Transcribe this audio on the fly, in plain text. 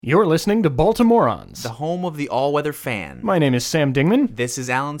You're listening to Baltimoreans, the home of the all-weather fan. My name is Sam Dingman. This is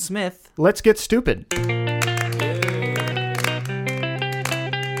Alan Smith. Let's get stupid.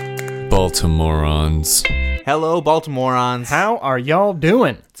 Baltimoreans. Hello, Baltimoreans. How are y'all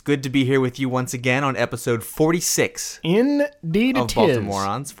doing? It's good to be here with you once again on episode 46 Indeed of it is.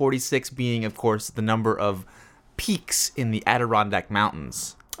 Baltimoreans. 46 being, of course, the number of peaks in the Adirondack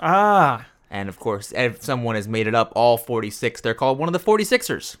Mountains. Ah, And, of course, if someone has made it up, all 46, they're called one of the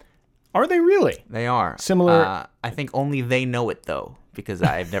 46ers. are they really? They are. Similar- I think only they know it, though, because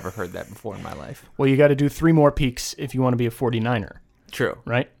I've never heard that before in my life. Well, you got to do 3 more peaks if you want to be a 49er, True.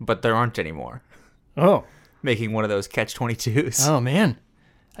 right? But there aren't anymore. Oh, Making one of those catch-22s. oh man.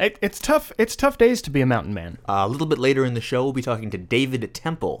 It's tough. It's tough days to be a mountain man. A little bit later in the show, we'll be talking to David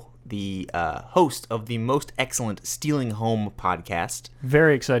Temple, the host of the most excellent Stealing Home podcast.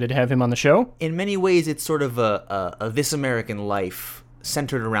 Very excited to have him on the show. In many ways, it's sort of a This American Life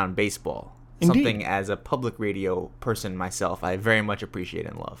centered around baseball. Indeed. Something as a public radio person myself, I very much appreciate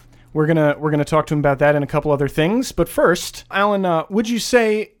and love. We're gonna talk to him about that and a couple other things. But first, Alan, would you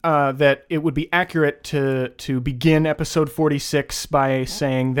say that it would be accurate to begin episode 46 by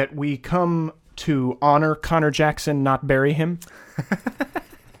saying that we come to honor Connor Jackson, not bury him?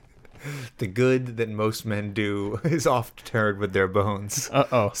 The good that most men do is oft terred with their bones.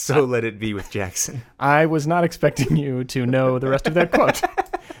 Uh-oh. So let it be with Jackson. I was not expecting you to know the rest of that quote,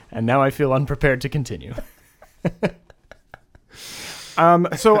 and now I feel unprepared to continue.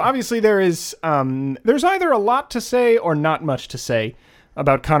 So obviously there's either a lot to say or not much to say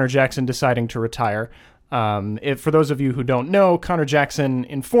about Connor Jackson deciding to retire. For those of you who don't know, Connor Jackson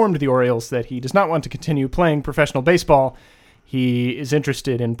informed the Orioles that he does not want to continue playing professional baseball. He is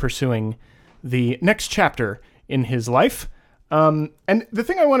interested in pursuing the next chapter in his life. And the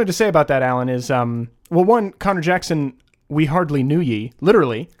thing I wanted to say about that, Alan, is, well, one, Connor Jackson, we hardly knew ye,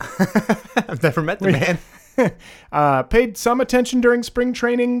 literally. I've never met the man. Paid some attention during spring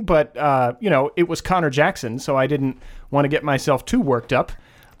training, but, it was Connor Jackson, so I didn't want to get myself too worked up.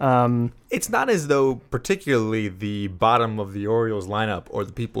 It's not as though particularly the bottom of the Orioles lineup or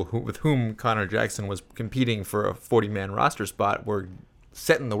the people with whom Connor Jackson was competing for a 40-man roster spot were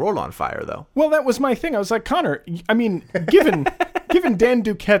setting the world on fire, though. Well, that was my thing. I was like, Connor, I mean, given Dan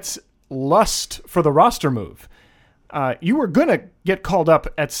Duquette's lust for the roster move, you were going to get called up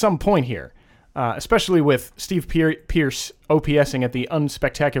at some point here, especially with Steve Pearce OPSing at the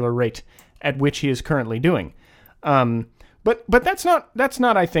unspectacular rate at which he is currently doing. But that's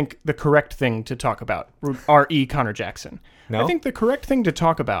not I think the correct thing to talk about. R.E. Connor Jackson. No? I think the correct thing to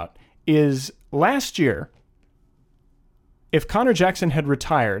talk about is last year, if Connor Jackson had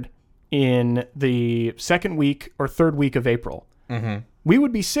retired in the second week or third week of April, we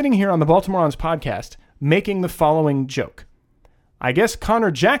would be sitting here on the Baltimoreans podcast making the following joke. I guess Connor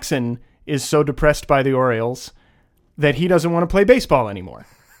Jackson is so depressed by the Orioles that he doesn't want to play baseball anymore.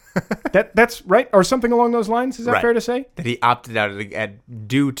 That's right, or something along those lines. Is that Right. fair to say? That he opted out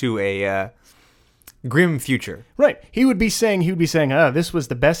due to a grim future. Right. He would be saying, this was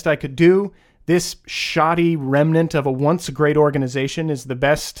the best I could do. This shoddy remnant of a once great organization is the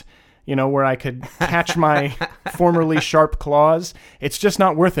best, where I could catch my formerly sharp claws. It's just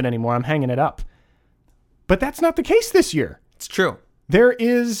not worth it anymore. I'm hanging it up. But that's not the case this year. It's true. There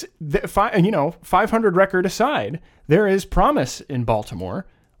is, 500 record aside, there is promise in Baltimore,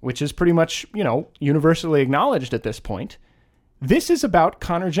 which is pretty much, universally acknowledged at this point. This is about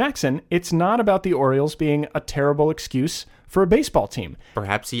Connor Jackson. It's not about the Orioles being a terrible excuse for a baseball team.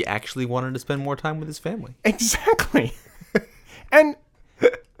 Perhaps he actually wanted to spend more time with his family. Exactly. And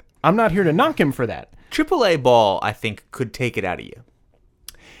I'm not here to knock him for that. AAA ball, I think, could take it out of you.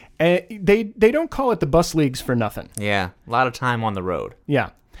 They don't call it the bus leagues for nothing. Yeah, a lot of time on the road.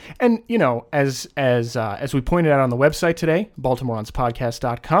 Yeah. And, as we pointed out on the website today,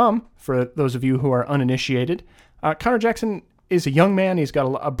 BaltimoreAnsPodcast.com, for those of you who are uninitiated, Connor Jackson is a young man. He's got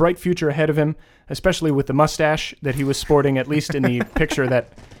a bright future ahead of him, especially with the mustache that he was sporting, at least in the picture that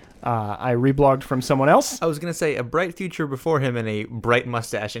I reblogged from someone else. I was going to say a bright future before him and a bright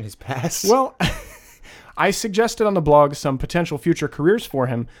mustache in his past. Well, I suggested on the blog some potential future careers for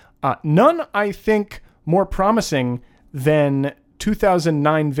him. None, I think, more promising than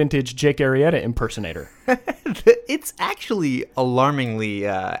 2009 vintage Jake Arrieta impersonator. It's actually alarmingly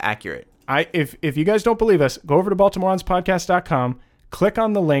accurate. If you guys don't believe us, go over to BaltimoreAnsPodcast.com, click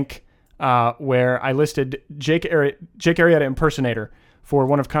on the link where I listed Jake Arrieta impersonator for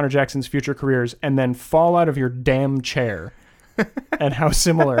one of Connor Jackson's future careers, and then fall out of your damn chair and how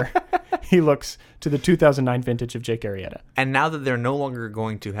similar he looks to the 2009 vintage of Jake Arrieta. And now that they're no longer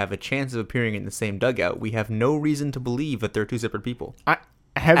going to have a chance of appearing in the same dugout, we have no reason to believe that they're two separate people.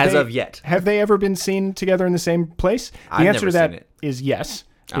 As of yet. Have they ever been seen together in the same place? The I've answer never to that seen it. is yes,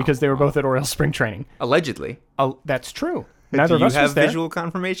 because they were both at Orioles spring training. Allegedly. That's true. Neither Do of you us have was there. visual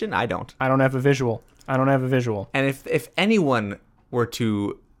confirmation? I don't. I don't have a visual. And if anyone were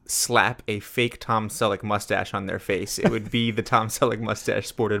to slap a fake Tom Selleck mustache on their face, it would be the Tom Selleck mustache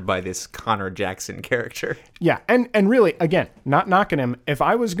sported by this Connor Jackson character. Yeah, and really, again, not knocking him. If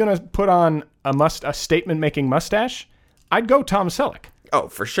I was gonna put on a statement-making mustache, I'd go Tom Selleck. Oh,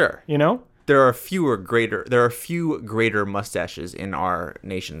 for sure. You know? There are few greater mustaches in our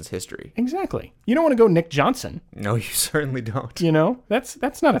nation's history. Exactly. You don't want to go Nick Johnson. No, you certainly don't. You know,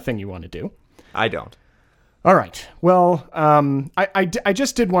 that's not a thing you want to do. I don't. All right. Well, I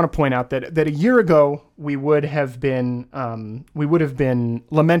just did want to point out that a year ago we would have been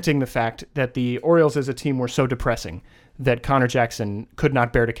lamenting the fact that the Orioles as a team were so depressing that Connor Jackson could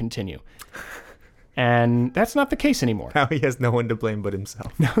not bear to continue. And that's not the case anymore. Now he has no one to blame but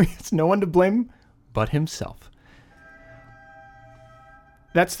himself. Now he has no one to blame but himself.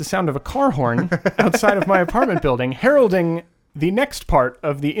 That's the sound of a car horn outside of my apartment building, heralding the next part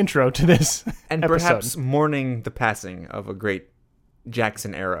of the intro to this and episode. Perhaps mourning the passing of a great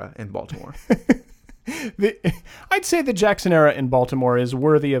Jackson era in Baltimore. I'd say the Jackson era in Baltimore is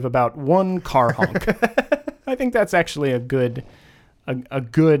worthy of about one car honk. I think that's actually an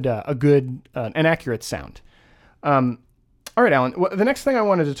accurate sound. All right, Alan. Well, the next thing I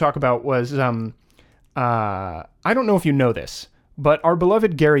wanted to talk about was I don't know if you know this, but our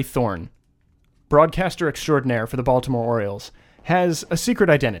beloved Gary Thorne, broadcaster extraordinaire for the Baltimore Orioles, has a secret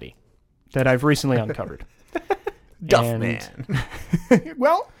identity that I've recently uncovered. Duffman.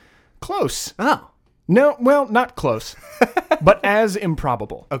 Well, close. Oh. No, well, not close, but as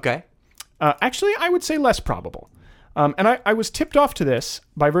improbable. Okay. Actually, I would say less probable. And I was tipped off to this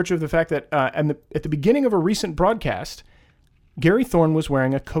by virtue of the fact that at the beginning of a recent broadcast, Gary Thorne was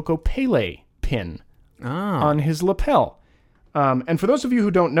wearing a Coco Pele pin on his lapel. And for those of you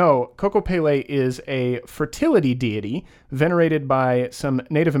who don't know, Coco Pele is a fertility deity venerated by some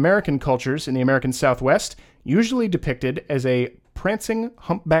Native American cultures in the American Southwest, usually depicted as a prancing,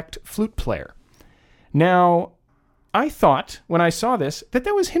 humpbacked flute player. Now, I thought, when I saw this, that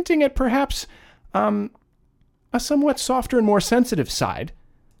was hinting at perhaps a somewhat softer and more sensitive side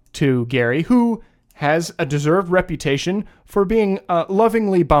to Gary, who has a deserved reputation for being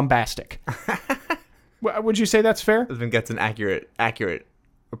lovingly bombastic. Would you say that's fair? I think that's an accurate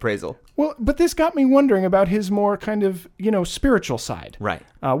appraisal. Well, but this got me wondering about his more kind of, spiritual side. Right.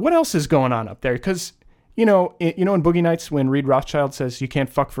 What else is going on up there? Because, in Boogie Nights when Reed Rothschild says you can't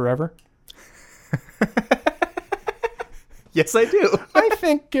fuck forever? Yes, I do. I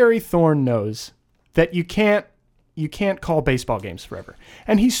think Gary Thorne knows that you can't call baseball games forever.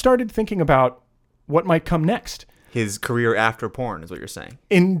 And he started thinking about what might come next. His career after porn is what you're saying.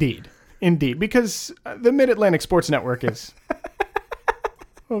 Indeed, because the Mid-Atlantic Sports Network is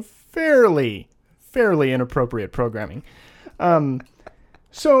a fairly inappropriate programming.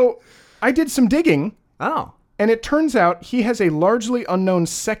 So I did some digging. Oh. And it turns out he has a largely unknown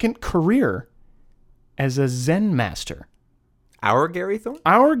second career as a Zen master. Our Gary Thorne?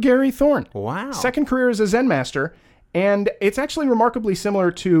 Our Gary Thorne. Wow. Second career as a Zen master. And it's actually remarkably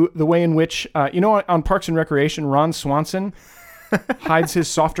similar to the way in which, on Parks and Recreation, Ron Swanson hides his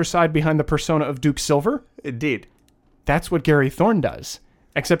softer side behind the persona of Duke Silver. Indeed. That's what Gary Thorne does.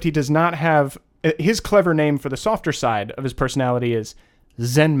 Except he does not have... His clever name for the softer side of his personality is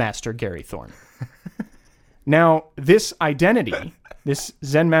Zen Master Gary Thorne. Now, this identity, this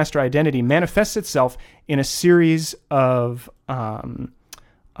Zen Master identity, manifests itself in a series of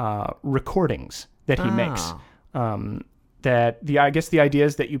recordings that he makes. I guess the idea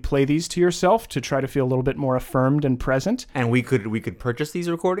is that you play these to yourself to try to feel a little bit more affirmed and present. And we could purchase these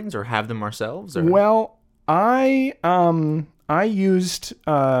recordings or have them ourselves? Or? Well, I used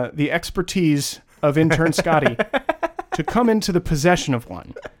the expertise of intern Scotty to come into the possession of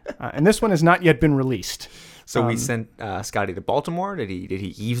one, and this one has not yet been released. So we sent Scotty to Baltimore. Did he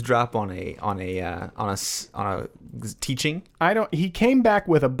eavesdrop on a teaching? He came back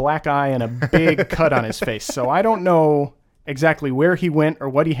with a black eye and a big cut on his face. So I don't know exactly where he went or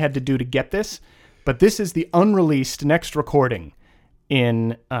what he had to do to get this, but this is the unreleased next recording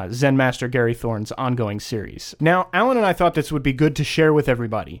in Zen Master Gary Thorne's ongoing series. Now, Alan and I thought this would be good to share with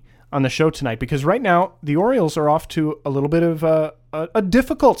everybody on the show tonight, because right now the Orioles are off to a little bit of a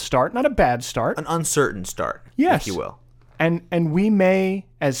difficult start, not a bad start. An uncertain start, yes, if you will. And we may,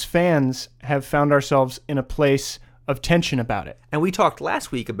 as fans, have found ourselves in a place of tension about it. And we talked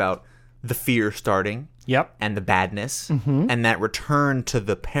last week about the fear starting. Yep. And the badness. Mm-hmm. And that return to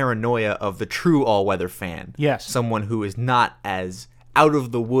the paranoia of the true all-weather fan. Yes. Someone who is not as out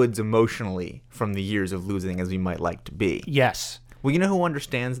of the woods emotionally from the years of losing as we might like to be. Yes. Well, you know who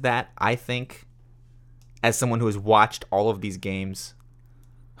understands that, I think, as someone who has watched all of these games?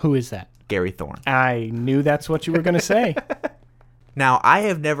 Who is that? Gary Thorne. I knew that's what you were going to say. Now, I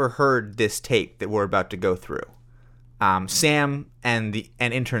have never heard this tape that we're about to go through. Sam and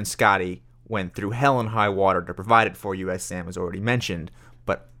intern Scotty went through hell and high water to provide it for you, as Sam has already mentioned.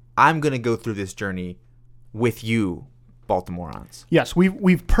 But I'm going to go through this journey with you, Baltimoreans. Yes,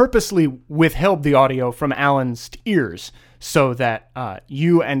 we've purposely withheld the audio from Alan's ears so that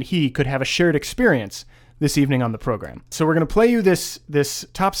you and he could have a shared experience this evening on the program. So we're going to play you this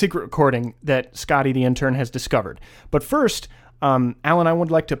top secret recording that Scotty the intern has discovered. But first, Alan, I would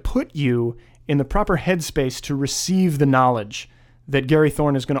like to put you in the proper headspace to receive the knowledge that Gary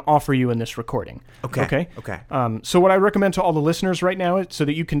Thorne is going to offer you in this recording. Okay. So what I recommend to all the listeners right now, so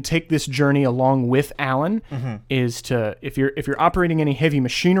that you can take this journey along with Alan, is to, if you're operating any heavy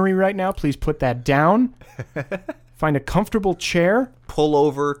machinery right now, please put that down. Find a comfortable chair. Pull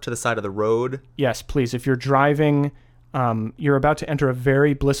over to the side of the road. Yes, please. If you're driving, you're about to enter a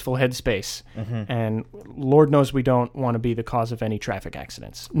very blissful headspace, and Lord knows we don't want to be the cause of any traffic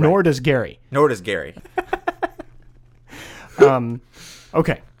accidents. Right. Nor does Gary.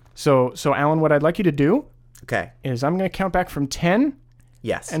 Okay. So Alan, what I'd like you to do is I'm going to count back from 10.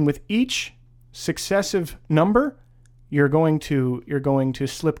 Yes. And with each successive number, you're going to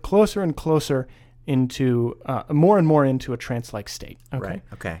slip closer and closer into more and more into a trance-like state. Okay. Right.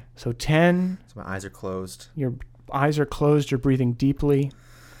 Okay. So 10. So my eyes are closed. Your eyes are closed. You're breathing deeply.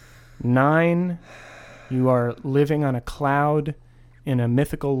 9. You are living on a cloud in a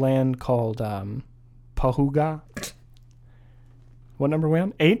mythical land called Pahuga. What number are we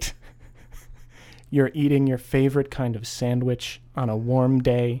on? 8. You're eating your favorite kind of sandwich on a warm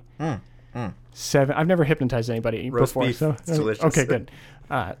day. 7. I've never hypnotized anybody Roast before. Beef. So it's delicious. Okay, good.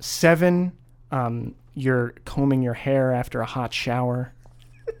 7. You're combing your hair after a hot shower.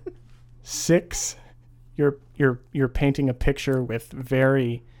 6. You're painting a picture with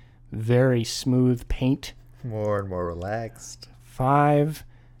very, very smooth paint. More and more relaxed. 5.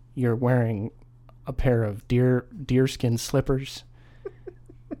 You're wearing a pair of deerskin slippers.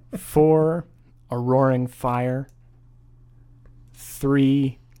 4. A roaring fire.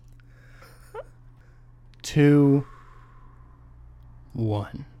 3. 2.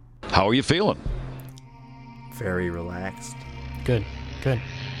 1. How are you feeling? Very relaxed. Good.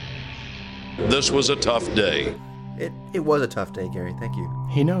 This was a tough day. It was a tough day, Gary. Thank you.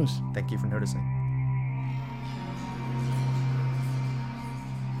 He knows. Thank you for noticing.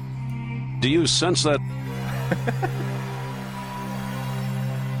 Do you sense that?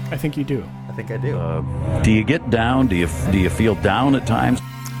 I think you do. I think I do. Do you get down? Do you feel down at times?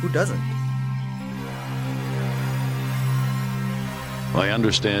 Who doesn't? I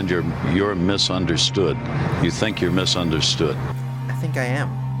understand you're misunderstood. You think you're misunderstood. I think I am.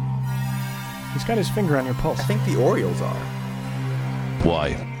 He's got his finger on your pulse. I think the Orioles are. Why?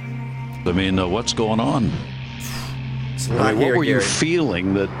 I mean, what's going on? It's a lot What here, were you Gary.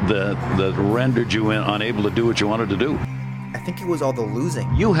 feeling that rendered you unable to do what you wanted to do? I think it was all the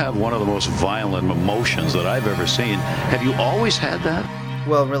losing. You have one of the most violent emotions that I've ever seen. Have you always had that?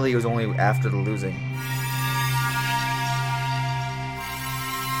 Well, really, it was only after the losing.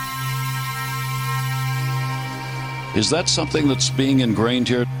 Is that something that's being ingrained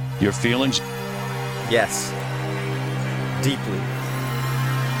here? Your feelings? Yes. Deeply.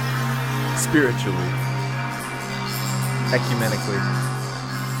 Spiritually. Ecumenically.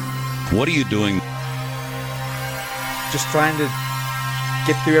 What are you doing? Just trying to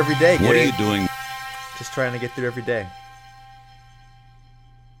get through every day, Gary. What are you doing? Just trying to get through every day.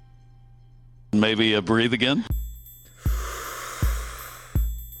 Maybe breathe again?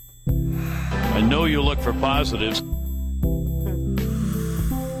 I know you look for positives.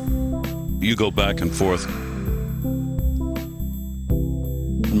 You go back and forth.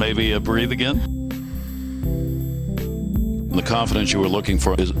 Maybe breathe again? The confidence you were looking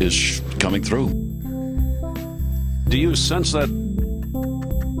for is coming through. Do you sense that?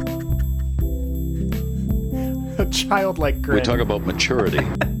 A childlike grin. We talk about maturity.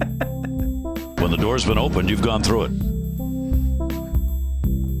 When the door's been opened, you've gone through it.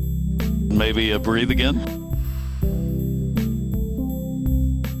 Maybe breathe again?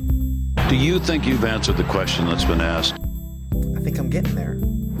 Do you think you've answered the question that's been asked? I think I'm getting there.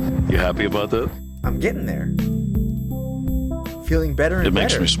 You happy about that? I'm getting there. Feeling better and It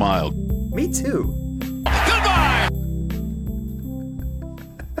makes better. me smile. Me too. Goodbye!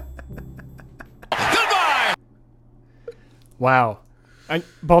 Wow.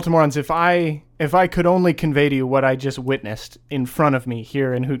 Baltimoreans, if I could only convey to you what I just witnessed in front of me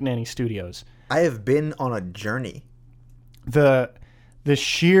here in Hootenanny Studios. I have been on a journey. The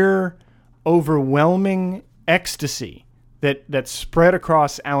sheer overwhelming ecstasy that spread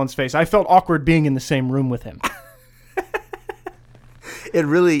across Alan's face. I felt awkward being in the same room with him. It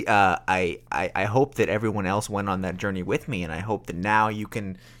really, I hope that everyone else went on that journey with me, and I hope that now you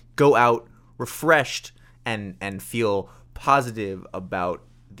can go out refreshed and feel positive about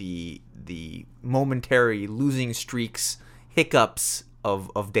the momentary losing streaks, hiccups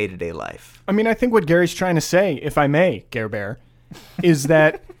of day-to-day life. I mean, I think what Gary's trying to say, if I may, Gare Bear, is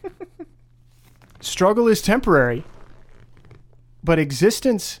that struggle is temporary, but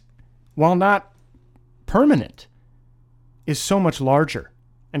existence, while not permanent, is so much larger,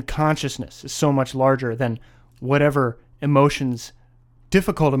 and consciousness is so much larger than whatever emotions,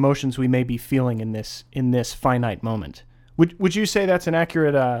 difficult emotions we may be feeling in this finite moment. Would you say that's an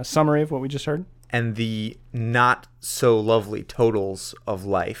accurate summary of what we just heard? And the not so lovely totals of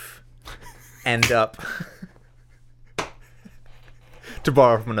life end up, to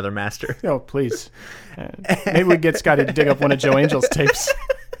borrow from another master. Oh, please. Maybe we get Scotty to dig up one of Joe Angel's tapes.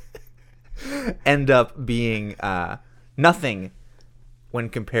 End up being nothing when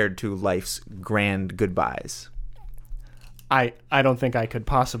compared to life's grand goodbyes. I don't think I could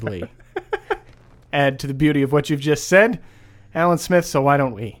possibly add to the beauty of what you've just said, Alan Smith, so why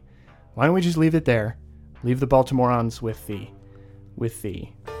don't we just leave it there? Leave the Baltimoreans with the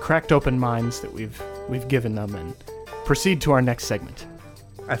cracked open minds that we've given them and proceed to our next segment.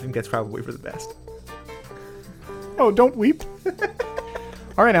 I think that's probably for the best. Oh, don't weep.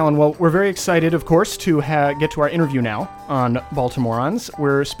 All right, Alan. Well, we're very excited, of course, to get to our interview now on Baltimoreans.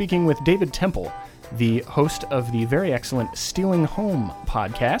 We're speaking with David Temple, the host of the very excellent Stealing Home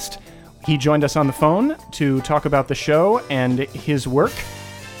podcast. He joined us on the phone to talk about the show and his work,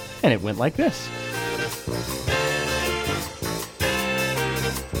 and it went like this.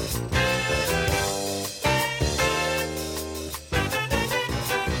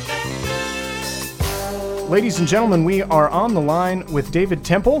 Ladies and gentlemen, we are on the line with David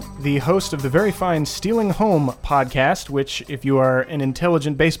Temple, the host of the very fine Stealing Home podcast, which, if you are an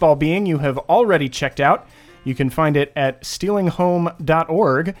intelligent baseball being, you have already checked out. You can find it at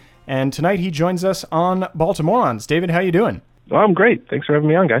stealinghome.org. And tonight he joins us on Baltimoreans. David, how you doing? Oh, I'm great. Thanks for having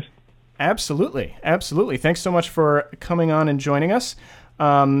me on, guys. Absolutely. Absolutely. Thanks so much for coming on and joining us.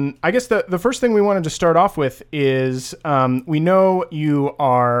 I guess the first thing we wanted to start off with is we know you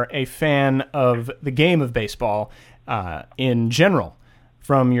are a fan of the game of baseball in general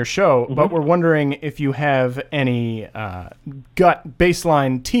from your show, but we're wondering if you have any gut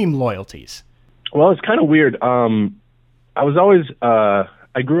baseline team loyalties. Well, it's kind of weird. I was always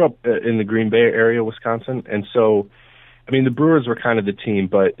I grew up in the Green Bay area, Wisconsin, and so, I mean, the Brewers were kind of the team,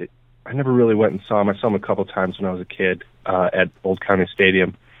 but I never really went and saw them. I saw them a couple times when I was a kid at Old County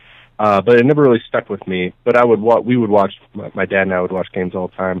Stadium, but it never really stuck with me. But we would watch, my dad and I would watch games all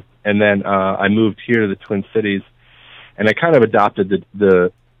the time. And then I moved here to the Twin Cities, and I kind of adopted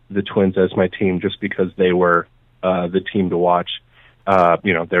the Twins as my team just because they were the team to watch. That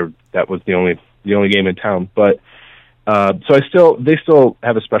was the only game in town. But so they still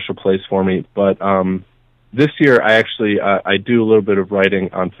have a special place for me. But this year, I do a little bit of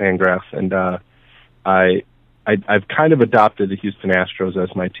writing on Fangraphs, and I've kind of adopted the Houston Astros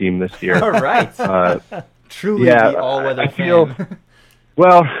as my team this year. All right. Truly yeah, the all-weather fan.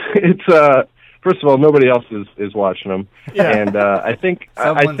 Well, it's first of all, nobody else is watching them, and I think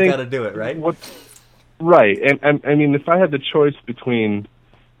someone's got to do it, right? Right, and I mean, if I had the choice between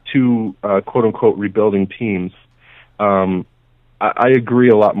two quote unquote rebuilding teams, I agree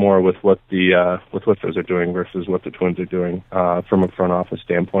a lot more with what what those are doing versus what the Twins are doing from a front office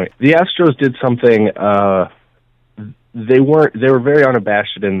standpoint. The Astros did something. They were very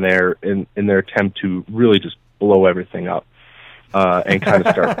unabashed in their attempt to really just blow everything up and kind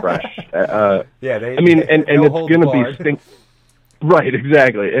of start fresh. And it's going to be right,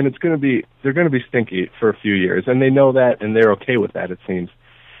 exactly, and they're going to be stinky for a few years, and they know that, and they're okay with that, it seems.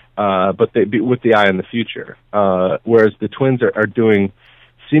 But with the eye on the future. Whereas the Twins are doing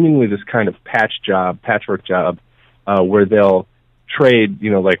seemingly this kind of patchwork job, where they'll trade,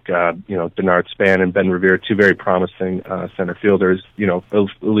 Bernard Span and Ben Revere, two very promising center fielders, at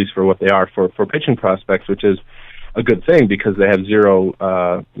least for what they are for pitching prospects, which is a good thing because they have zero,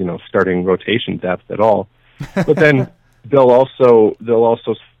 starting rotation depth at all. But then they'll also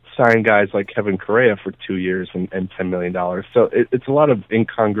sign guys like Kevin Correa for 2 years and $10 million. So it's a lot of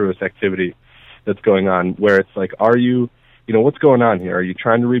incongruous activity that's going on where it's like, are you what's going on here? Are you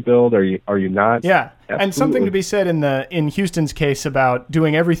trying to rebuild? Are you not? Yeah. And something Absolutely. to be said in Houston's case about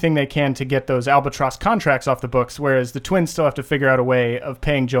doing everything they can to get those albatross contracts off the books, whereas the Twins still have to figure out a way of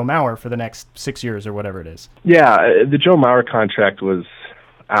paying Joe Mauer for the next 6 years or whatever it is. Yeah, the Joe Mauer contract was,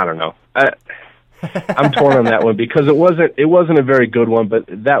 I don't know. I'm torn on that one because it wasn't a very good one, but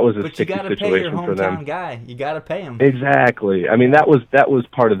that was a But you sticky got to pay your situation for them. hometown guy. You got to pay him. Exactly. I mean, that was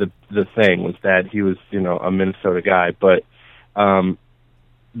part of the thing, was that he was, a Minnesota guy. But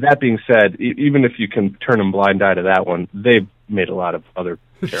that being said, even if you can turn a blind eye to that one, they've made a lot of other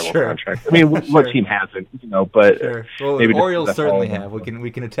terrible Sure. contracts. I mean, what team hasn't? But Sure. Well, maybe the just Orioles the certainly whole- have. We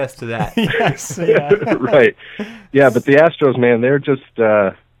can attest to that. Yes. Yeah. Right. Yeah, but the Astros, man, they're just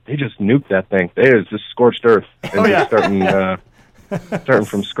they just nuked that thing. They're just scorched earth and just starting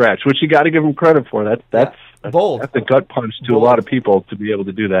from scratch, which you got to give them credit for. That's Bold. That's a gut punch to Bold. a lot of people to be able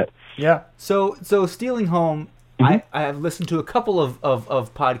to do that. Yeah. So Stealing Home, I have listened to a couple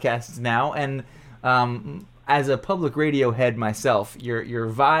of podcasts now, and as a public radio head myself, your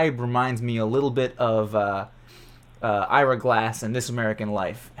vibe reminds me a little bit of Ira Glass and This American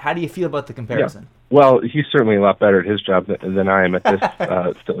Life. How do you feel about the comparison? Well, he's certainly a lot better at his job than I am at this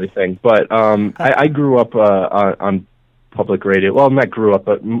silly thing. But I grew up on public radio. Well, not grew up,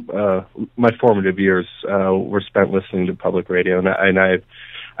 but my formative years were spent listening to public radio, and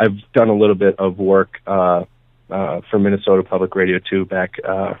I've done a little bit of work for Minnesota Public Radio too, back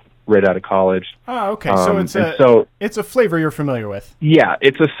right out of college. Oh, okay. So it's a flavor you're familiar with. Yeah,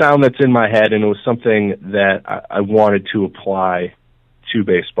 it's a sound that's in my head, and it was something that I wanted to apply to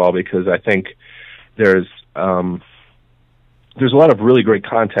baseball because I think there's a lot of really great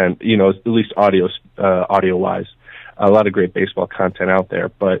content, at least audio wise, a lot of great baseball content out there.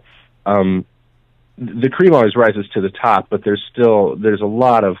 But the cream always rises to the top, but there's a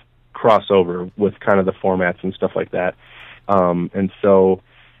lot of crossover with kind of the formats and stuff like that. And so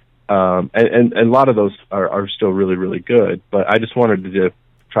and a lot of those are still really, really good. But I just wanted to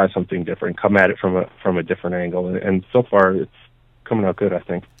try something different, come at it from a different angle, and so far it's coming out good, I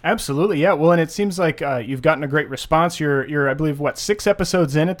think. Absolutely, yeah. Well, and it seems like you've gotten a great response. You're I believe, 6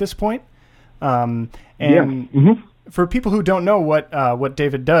 episodes in at this point? And for people who don't know what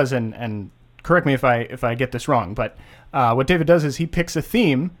David does, and correct me if I get this wrong, but what David does is he picks a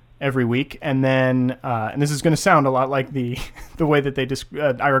theme every week, and then and this is going to sound a lot like the way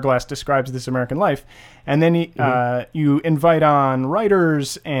that Ira Glass describes This American Life, and then you invite on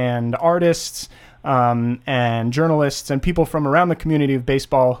writers and artists and journalists and people from around the community of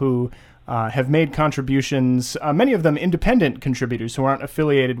baseball who have made contributions, many of them independent contributors who aren't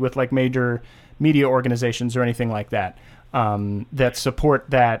affiliated with like major media organizations or anything like that, that support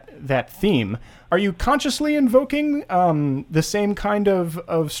that theme. Are you consciously invoking the same kind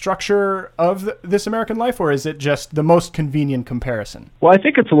of structure of This American Life, or is it just the most convenient comparison? Well, I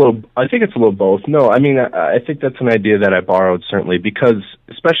think it's a little both. No, I mean, I think that's an idea that I borrowed, certainly, because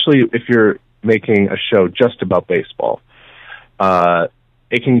especially if you're making a show just about baseball,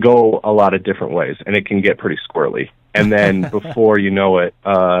 it can go a lot of different ways, and it can get pretty squirrely. And then before you know it,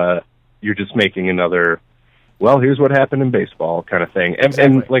 you're just making another, well, here's what happened in baseball kind of thing.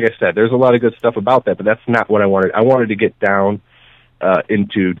 And like I said, there's a lot of good stuff about that, but that's not what I wanted. I wanted to get down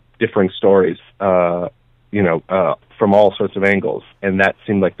into differing stories, from all sorts of angles. And that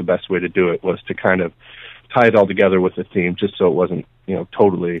seemed like the best way to do it, was to kind of tie it all together with the theme, just so it wasn't,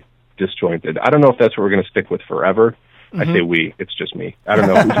 totally disjointed. I don't know if that's what we're going to stick with forever. I say we. It's just me. I don't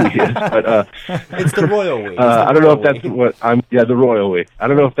know who we is, but it's the royal we. I don't know if that's what I'm. Yeah, the royal we. I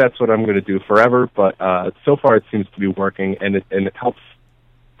don't know if that's what I'm going to do forever, but so far it seems to be working, and it helps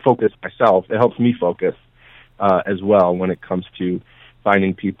focus myself. It helps me focus as well when it comes to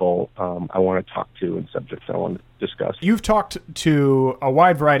finding people I want to talk to and subjects I want to discuss. You've talked to a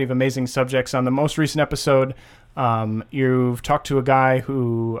wide variety of amazing subjects. On the most recent episode, you've talked to a guy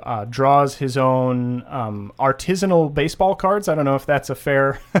who draws his own artisanal baseball cards. I don't know if that's a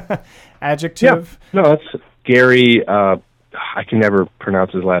fair adjective. Yeah. No, that's Gary. I can never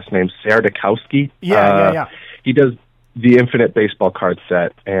pronounce his last name. Sardakowski. Yeah. He does the Infinite Baseball card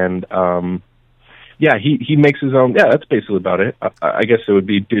set, and he makes his own. Yeah, that's basically about it. I guess it would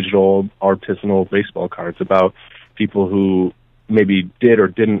be digital artisanal baseball cards about people who maybe did or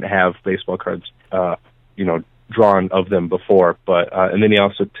didn't have baseball cards, drawn of them before, but and then he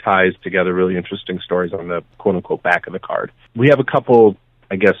also ties together really interesting stories on the quote-unquote back of the card. We have a couple,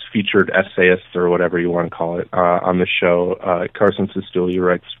 I guess, featured essayists or whatever you want to call it on the show. Carson Sestouli, who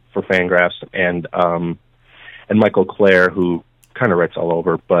writes for Fangraphs, and Michael Clare, who kind of writes all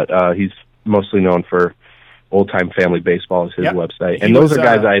over, but he's mostly known for Old Time Family Baseball is his website. And those are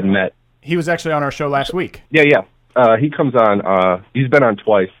guys I had met. He was actually on our show last week. Yeah. He comes on. He's been on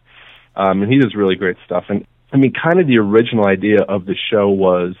twice, and he does really great stuff. And I mean, kind of the original idea of the show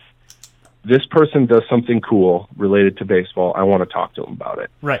was, this person does something cool related to baseball. I want to talk to him about it.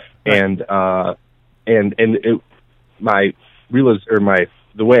 Right. And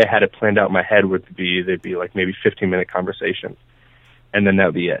the way I had it planned out in my head would be, they'd be like maybe 15-minute conversations, and then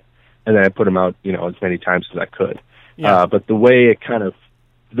that'd be it. And then I put them out, as many times as I could. Yeah. But the way it kind of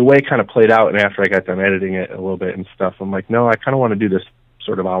played out, and after I got done editing it a little bit and stuff, I'm like, no, I kind of want to do this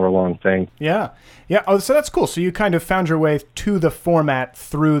sort of hour-long thing. Yeah. Oh, so that's cool. So you kind of found your way to the format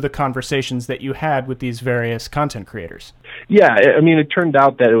through the conversations that you had with these various content creators. Yeah, I mean, it turned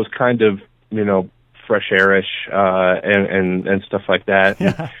out that it was kind of, fresh airish and stuff like that.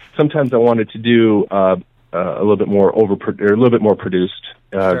 Yeah. Sometimes I wanted to do a little bit more produced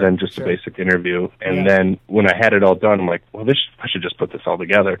than just a basic interview. And then when I had it all done, I'm like, well, I should just put this all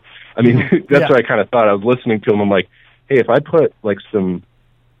together. I mean, that's what I kind of thought. I was listening to him. I'm like, hey, if I put like some,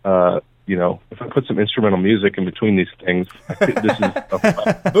 if I put some instrumental music in between these things, this is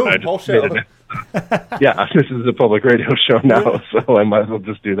boom, whole show. Yeah, this is a public radio show now, so I might as well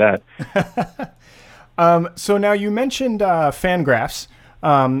just do that. So now you mentioned Fangraphs.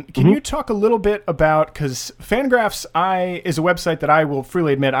 Can you talk a little bit about, because Fangraphs is a website that I will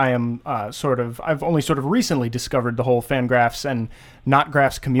freely admit I am I've only sort of recently discovered the whole Fangraphs and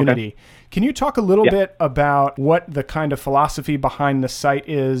NotGraphs community. Okay. Can you talk a little bit about what the kind of philosophy behind the site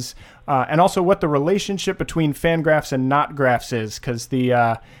is, and also what the relationship between Fangraphs and NotGraphs is? Because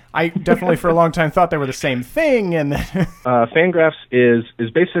I definitely for a long time thought they were the same thing. And Fangraphs is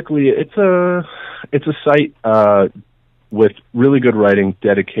basically it's a site with really good writing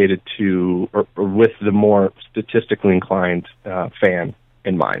dedicated to or with the more statistically inclined fan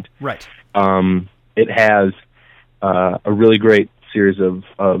in mind. Right. It has a really great series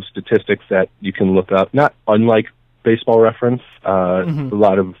of statistics that you can look up, not unlike Baseball Reference, a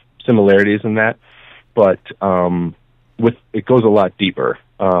lot of similarities in that, but it goes a lot deeper.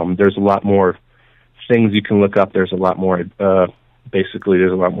 There's a lot more things you can look up. There's a lot more, there's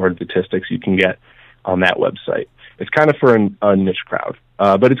a lot more statistics you can get on that website. It's kind of for a niche crowd,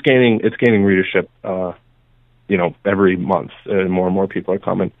 but it's gaining readership, every month. More and more people are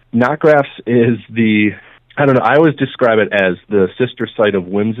coming. NotGraphs is I don't know, I always describe it as the sister site of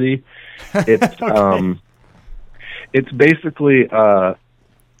Whimsy. It's okay. It's basically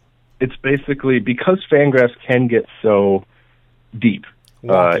because Fangraphs can get so deep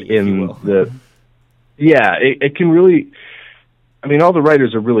it can really. I mean, all the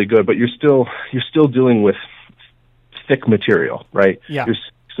writers are really good, but you're still dealing with thick material, right? Yeah. You're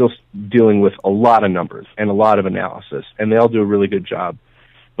still dealing with a lot of numbers and a lot of analysis, and they all do a really good job.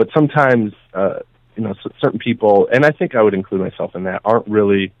 But sometimes, certain people, and I think I would include myself in that, aren't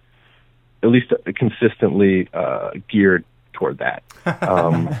really, at least consistently geared toward that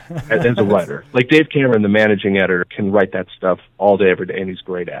as a writer. Like Dave Cameron, the managing editor, can write that stuff all day, every day, and he's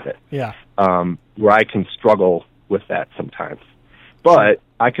great at it. Yeah. Where I can struggle with that sometimes. But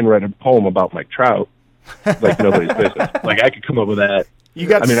I can write a poem about Mike Trout like nobody's business. Like I could come up with that. You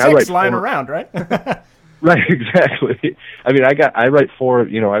got six lying around, right? Right, exactly. I mean, I write four.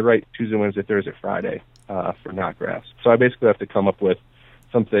 I write Tuesday, Wednesday, Thursday, Friday for NotGraphs. So I basically have to come up with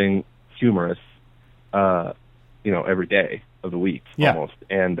something humorous, every day of the week almost,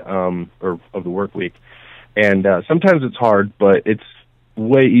 and or of the work week. And sometimes it's hard, but it's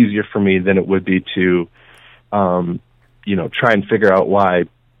way easier for me than it would be to, try and figure out why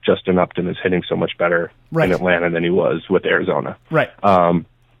Justin Upton is hitting so much better in Atlanta than he was with Arizona. Right. I'm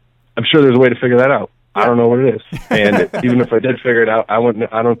sure there's a way to figure that out. I don't know what it is, and even if I did figure it out, I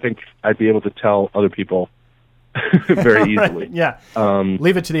don't think I'd be able to tell other people very easily. Right. Yeah.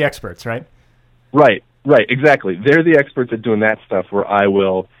 Leave it to the experts, right? Right. Exactly. They're the experts at doing that stuff. Where I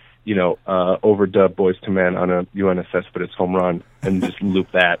will, overdub Boys to Men on a UNSS, but it's home run, and just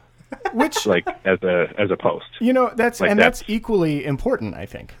loop that, which like as a post. That's equally important, I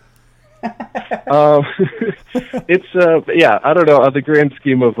think. It's I don't know, on the grand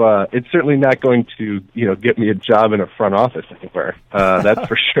scheme of it's certainly not going to get me a job in a front office anywhere, that's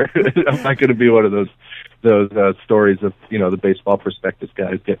for sure. I'm not going to be one of those stories of the Baseball Prospectus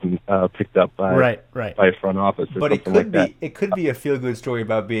guys getting picked up by a front office or but something it could be a feel-good story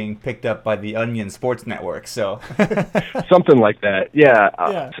about being picked up by the Onion Sports Network, so something like that.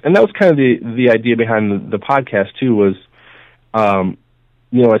 And that was kind of the idea behind the podcast too, was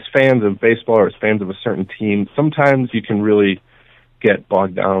as fans of baseball or as fans of a certain team, sometimes you can really get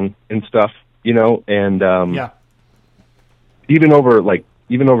bogged down in stuff, and even over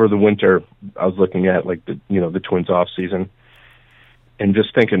the winter, I was looking at the Twins off season, and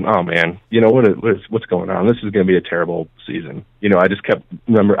just thinking, oh man, what's going on? This is going to be a terrible season. I just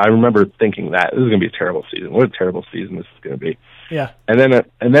I remember thinking that this is going to be a terrible season. What a terrible season this is going to be. Yeah. And then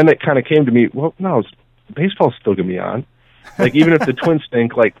it kind of came to me, well, no, baseball's still going to be on. Like, even if the Twins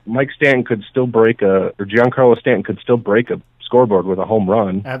stink, like Mike Stanton could still or Giancarlo Stanton could still break a scoreboard with a home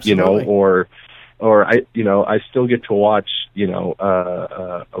run. Absolutely. Or I still get to watch,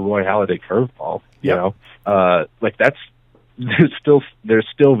 a Roy Halladay curveball. Like there's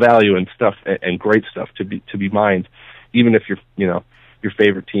still value in stuff and great stuff to be mined, even if your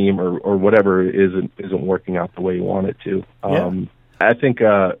favorite team or whatever isn't working out the way you want it to. I think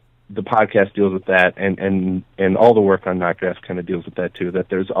the podcast deals with that, and all the work on Knotgrass kind of deals with that too. That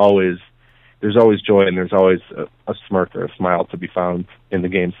there's always joy, and there's always a smirk or a smile to be found in the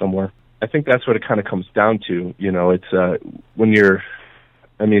game somewhere. I think that's what it kind of comes down to. It's when you're,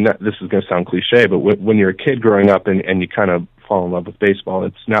 this is going to sound cliche, but when you're a kid growing up and you kind of fall in love with baseball,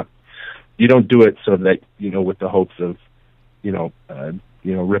 it's not, you don't do it so that, with the hopes of,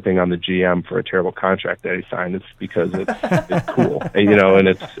 ripping on the GM for a terrible contract that he signed. It's because it's cool, and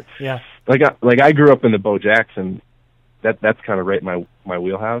it's like I grew up in the Bo Jackson. That's kind of right in my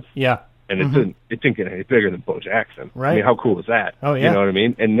wheelhouse. Yeah. And it didn't get any bigger than Bo Jackson. Right. How cool is that? Oh, yeah. You know what I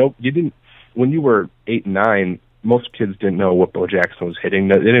mean? And you didn't, when you were 8 and 9, most kids didn't know what Bo Jackson was hitting.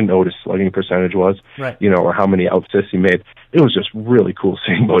 They didn't know what his slugging percentage was, right? Or how many outs he made. It was just really cool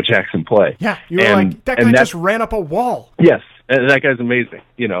seeing Bo Jackson play. Yeah, you were like, that guy just ran up a wall. Yes, and that guy's amazing.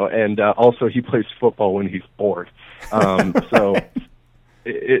 And also he plays football when he's bored. So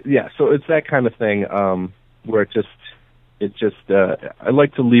it's that kind of thing where it just I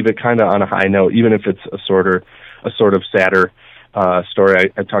like to leave it kind of on a high note, even if it's a sort of sadder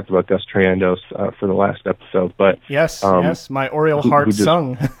story. I talked about Gus Triandos for the last episode, but yes, my Oriole heart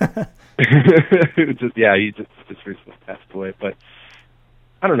sung. he just recently passed away. But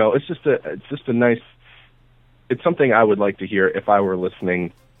I don't know. It's just a nice. It's something I would like to hear if I were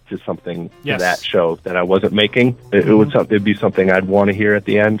listening to something to that show that I wasn't making. It'd be something I'd want to hear at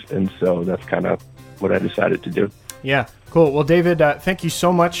the end, and so that's kind of what I decided to do. Yeah, cool. Well, David, thank you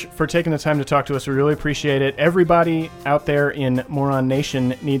so much for taking the time to talk to us. We really appreciate it. Everybody out there in Moron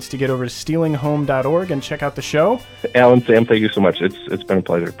Nation needs to get over to stealinghome.org and check out the show. Alan, Sam, thank you so much. It's been a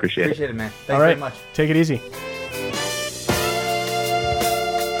pleasure. Appreciate it, man. Thanks All right, very much. Take it easy.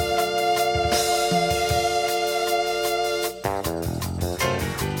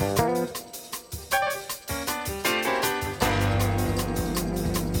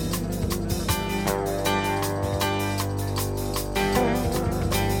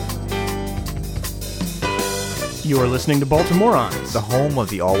 You are listening to Baltimoreans, the home of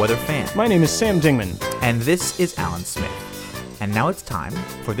the all-weather fan. My name is Sam Dingman. And this is Alan Smith. And now it's time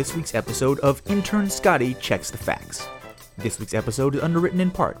for this week's episode of Intern Scotty Checks the Facts. This week's episode is underwritten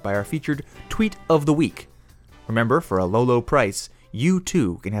in part by our featured Tweet of the Week. Remember, for a low, low price, you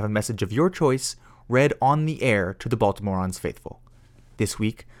too can have a message of your choice read on the air to the Baltimoreans faithful. This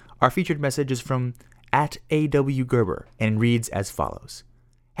week, our featured message is from @AW Gerber and reads as follows.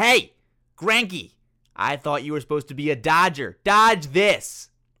 Hey, Granky! I thought you were supposed to be a Dodger. Dodge this!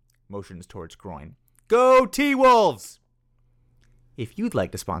 Motions towards groin. Go T-Wolves! If you'd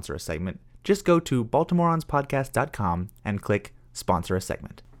like to sponsor a segment, just go to baltimoreanspodcast.com and click Sponsor a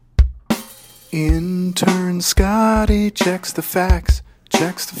Segment. Intern Scotty checks the facts,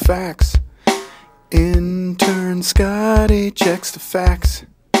 checks the facts. Intern Scotty checks the facts.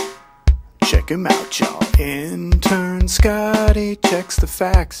 Check him out, y'all. Intern Scotty checks the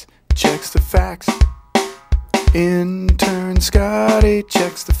facts, checks the facts. Intern Scotty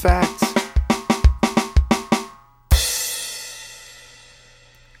checks the facts.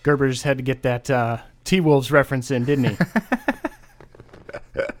 Gerber just had to get that T-Wolves reference in, didn't he?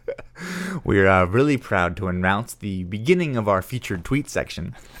 We're really proud to announce the beginning of our featured tweet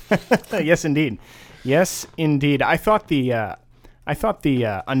section. Yes, indeed. Yes, indeed. I thought the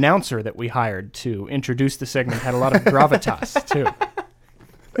announcer that we hired to introduce the segment had a lot of gravitas, too.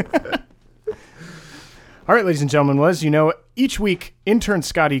 All right, ladies and gentlemen, well, as you know, each week, Intern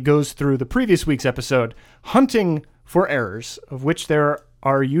Scotty goes through the previous week's episode, hunting for errors, of which there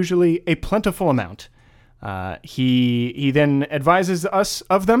are usually a plentiful amount. He then advises us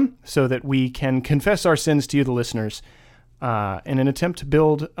of them so that we can confess our sins to you, the listeners, in an attempt to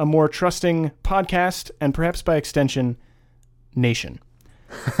build a more trusting podcast and perhaps by extension, nation.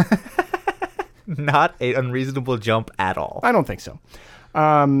 Not an unreasonable jump at all. I don't think so.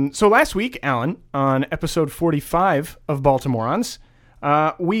 So last week, Alan, on episode 45 of Baltimoreans,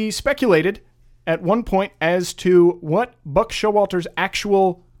 we speculated at one point as to what Buck Showalter's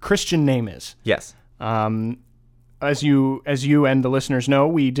actual Christian name is. Yes. as you and the listeners know,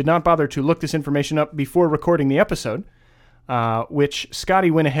 we did not bother to look this information up before recording the episode, which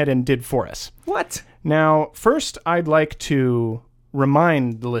Scotty went ahead and did for us. What? Now, first, I'd like to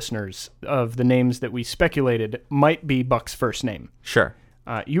remind the listeners of the names that we speculated might be Buck's first name. Sure.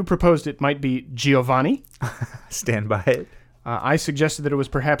 You proposed it might be Giovanni. Stand by it. I suggested that it was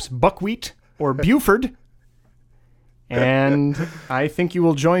perhaps Buckwheat or Buford. And I think you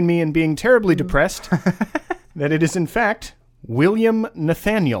will join me in being terribly depressed that it is, in fact, William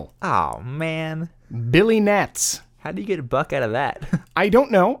Nathaniel. Oh, man. Billy Nats. How do you get a buck out of that? I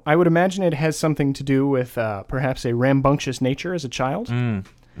don't know. I would imagine it has something to do with perhaps a rambunctious nature as a child.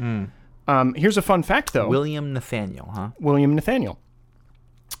 Here's a fun fact, though. William Nathaniel, huh? William Nathaniel.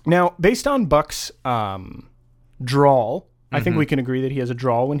 Now, based on Buck's drawl, I think we can agree that he has a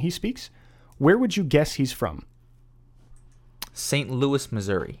drawl when he speaks. Where would you guess he's from? St. Louis,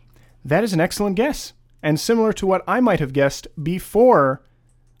 Missouri. That is an excellent guess. And similar to what I might have guessed before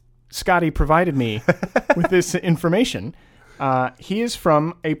Scotty provided me with this information, he is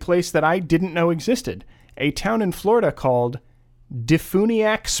from a place that I didn't know existed. A town in Florida called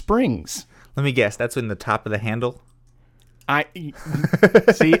Defuniak Springs. Let me guess. That's in the top of the handle?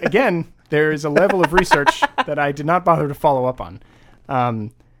 See, again, there is a level of research that I did not bother to follow up on.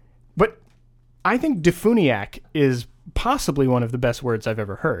 But I think Defuniak is possibly one of the best words I've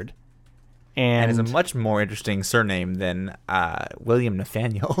ever heard. And is a much more interesting surname than William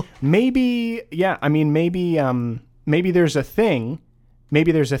Nathaniel. Maybe, yeah. I mean, maybe there's a thing.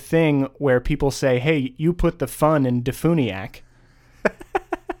 Maybe there's a thing where people say, "Hey, you put the fun in Defuniak,"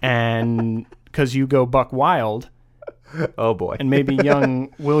 and because you go buck wild. Oh boy! And maybe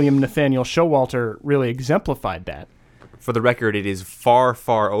young William Nathaniel Showalter really exemplified that. For the record, it is far,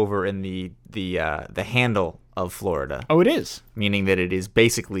 far over in the handle of Florida. Oh, it is? Meaning that it is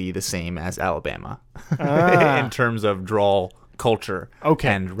basically the same as Alabama in terms of drawl, culture,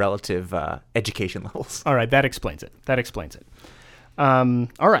 and relative education levels. All right, that explains it. All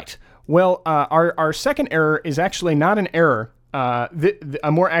right. Well, our second error is actually not an error. A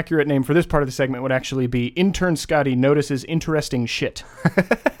more accurate name for this part of the segment would actually be Intern Scotty Notices Interesting Shit.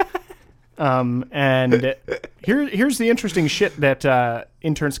 And here's the interesting shit that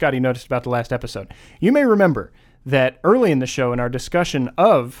Intern Scotty noticed about the last episode. You may remember that early in the show, in our discussion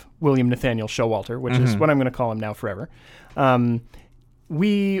of William Nathaniel Showalter, which is what I'm going to call him now forever,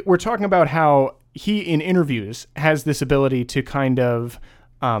 we were talking about how he, in interviews, has this ability to kind of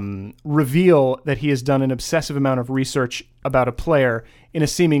reveal that he has done an obsessive amount of research about a player in a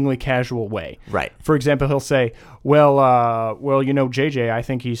seemingly casual way. Right. For example, he'll say, well, JJ, I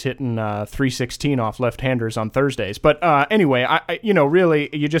think he's hitting 316 off left-handers on Thursdays. But anyway, I really,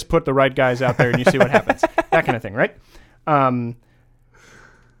 you just put the right guys out there and you see what happens. That kind of thing, right?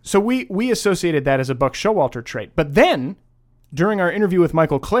 So we associated that as a Buck Showalter trait. But then, during our interview with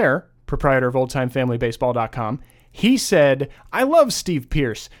Michael Clare, proprietor of OldTimeFamilyBaseball.com, he said, I love Steve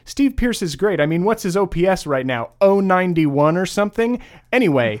Pearce. Steve Pearce is great. I mean, what's his OPS right now? 091 or something?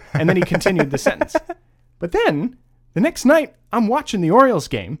 Anyway, and then he continued the sentence. But then, the next night, I'm watching the Orioles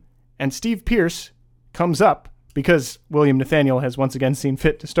game, and Steve Pearce comes up because William Nathaniel has once again seen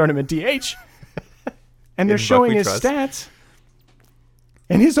fit to start him at DH, and they're showing his stats.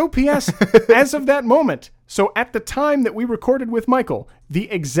 And his OPS, as of that moment, so at the time that we recorded with Michael, the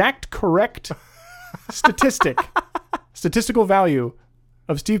exact correct statistical value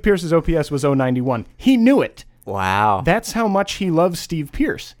of Steve Pearce's OPS was 091. He knew it. Wow. That's how much he loves Steve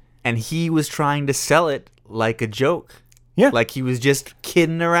Pearce. And he was trying to sell it like a joke. Yeah. Like he was just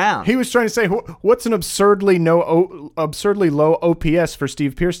kidding around. He was trying to say, what's an absurdly low OPS for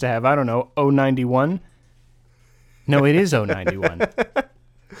Steve Pearce to have? I don't know, 091? No, it is 091.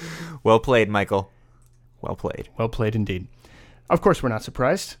 Well played, Michael. Well played. Well played indeed. Of course we're not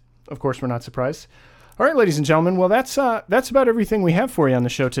surprised. All right, ladies and gentlemen. Well, that's about everything we have for you on the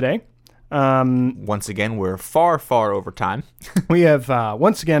show today. Once again, we're far, far over time. We have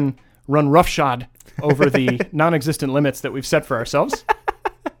once again run roughshod over the non-existent limits that we've set for ourselves.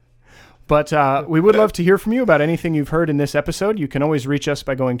 But we would love to hear from you about anything you've heard in this episode. You can always reach us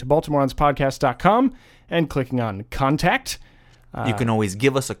by going to BaltimoreOnsPodcast.com and clicking on Contact. You can always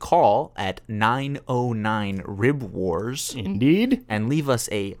give us a call at 909 Rib Wars. Indeed. And leave us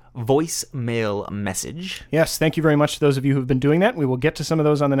a voicemail message. Yes, thank you very much to those of you who've been doing that. We will get to some of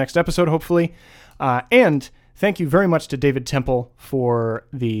those on the next episode, hopefully. And thank you very much to David Temple for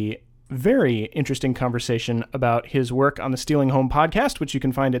the very interesting conversation about his work on the Stealing Home podcast, which you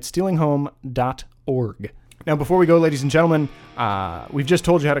can find at stealinghome.org. Now, before we go, ladies and gentlemen, we've just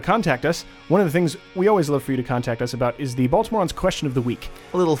told you how to contact us. One of the things we always love for you to contact us about is the Baltimoreans Question of the Week.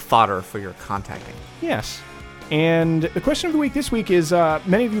 A little fodder for your contacting. Yes. And the question of the week this week is,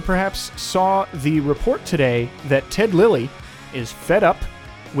 many of you perhaps saw the report today that Ted Lilly is fed up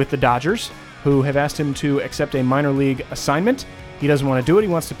with the Dodgers, who have asked him to accept a minor league assignment. He doesn't want to do it. He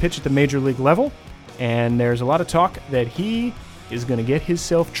wants to pitch at the major league level. And there's a lot of talk that he is going to get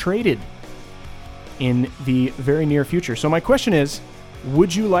himself traded in the very near future. So my question is,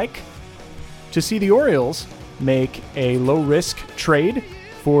 would you like to see the Orioles make a low-risk trade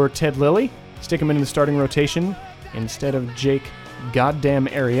for Ted Lilly, stick him in the starting rotation instead of Jake goddamn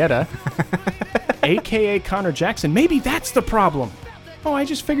Arrieta, a.k.a. Connor Jackson? Maybe that's the problem. Oh, I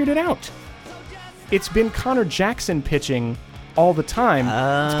just figured it out. It's been Connor Jackson pitching all the time.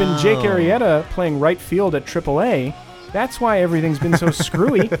 It's been Jake Arrieta playing right field at AAA. That's why everything's been so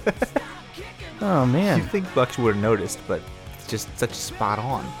screwy. Oh, man. You'd think Bucks would have noticed, but it's just such spot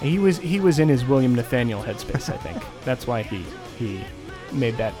on. He was in his William Nathaniel headspace, I think. That's why he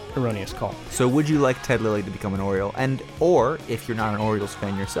made that erroneous call. So would you like Ted Lilly to become an Oriole? Or, if you're not an Orioles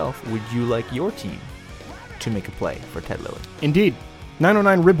fan yourself, would you like your team to make a play for Ted Lilly? Indeed.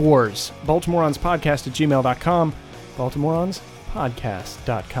 909 Rib Wars, BaltimoreOnsPodcast@gmail.com,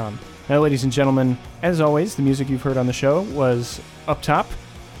 BaltimoreOnsPodcast.com. Now, ladies and gentlemen, as always, the music you've heard on the show was up top,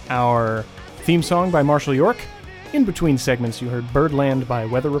 our theme song by Marshall York. In between segments, you heard Birdland by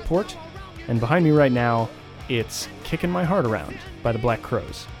Weather Report. And behind me right now, it's Kicking My Heart Around by the Black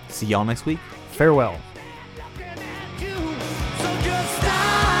Crowes. See y'all next week. Farewell.